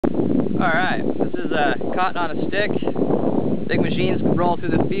Alright, this is cotton on a stick. Big machines roll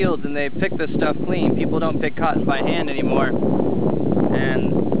through the fields and they pick this stuff clean. People don't pick cotton by hand anymore.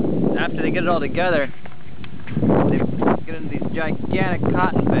 And after they get it all together, they get into these gigantic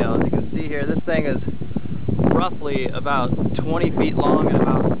cotton bales. You can see here, this thing is roughly about 20 feet long and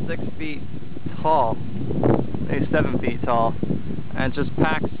about 6 feet tall. Maybe 7 feet tall. And it's just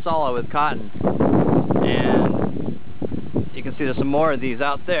packed solid with cotton. And you can see there's some more of these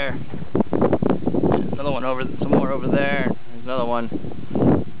out there. Another one over, some more over there. There's another one.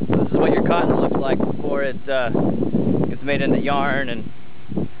 So this is what your cotton looks like before it gets made into yarn and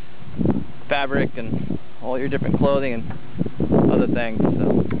fabric and all your different clothing and other things.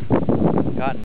 So, cotton.